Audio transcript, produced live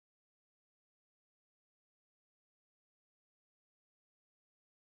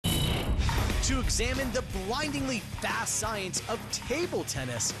To examine the blindingly fast science of table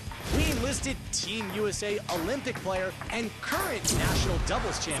tennis, we enlisted Team USA Olympic player and current national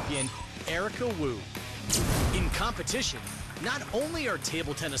doubles champion, Erica Wu. In competition, not only are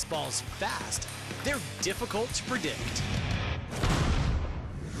table tennis balls fast, they're difficult to predict.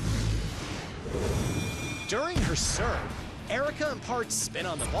 During her serve, Erica imparts spin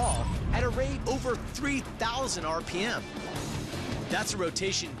on the ball at a rate over 3,000 RPM. That's a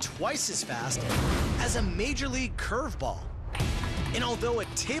rotation twice as fast as a major league curveball. And although a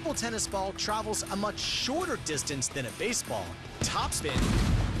table tennis ball travels a much shorter distance than a baseball, topspin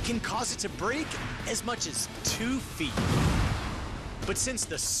can cause it to break as much as 2 feet. But since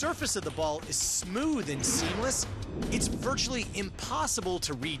the surface of the ball is smooth and seamless, it's virtually impossible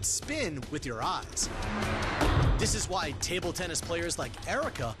to read spin with your eyes. This is why table tennis players like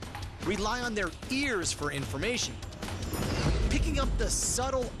Erica rely on their ears for information, picking up the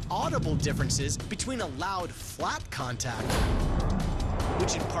subtle audible differences between a loud flat contact,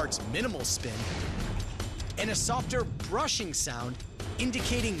 which imparts minimal spin, and a softer brushing sound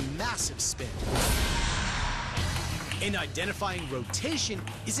indicating massive spin. And identifying rotation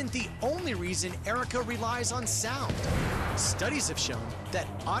isn't the only reason Erica relies on sound. Studies have shown that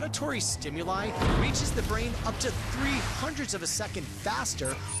auditory stimuli reaches the brain up to 300ths of a second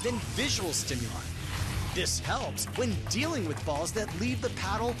faster than visual stimuli. This helps when dealing with balls that leave the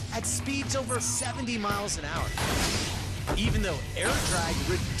paddle at speeds over 70 miles an hour. Even though air drag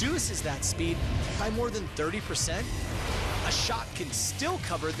reduces that speed by more than 30%, a shot can still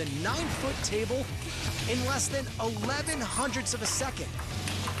cover the 9-foot table in less than 1100ths of a second.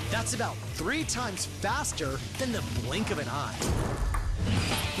 That's about 3 times faster than the blink of an eye.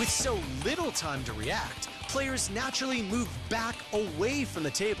 With so little time to react, players naturally move back away from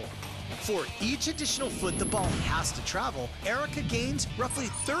the table. For each additional foot the ball has to travel, Erica gains roughly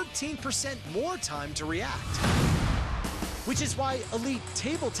 13% more time to react. Which is why elite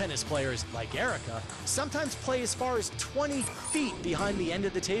table tennis players like Erica sometimes play as far as 20 feet behind the end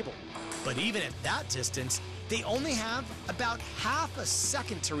of the table. But even at that distance, they only have about half a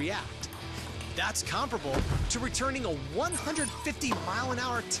second to react. That's comparable to returning a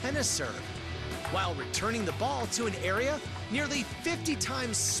 150-mile-an-hour tennis serve, while returning the ball to an area nearly 50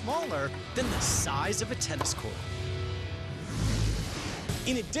 times smaller than the size of a tennis court.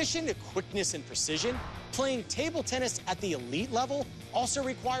 In addition to quickness and precision, playing table tennis at the elite level also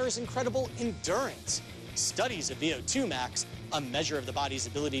requires incredible endurance. Studies of VO2 max, a measure of the body's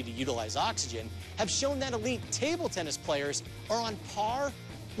ability to utilize oxygen, have shown that elite table tennis players are on par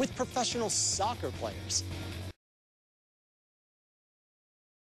with professional soccer players.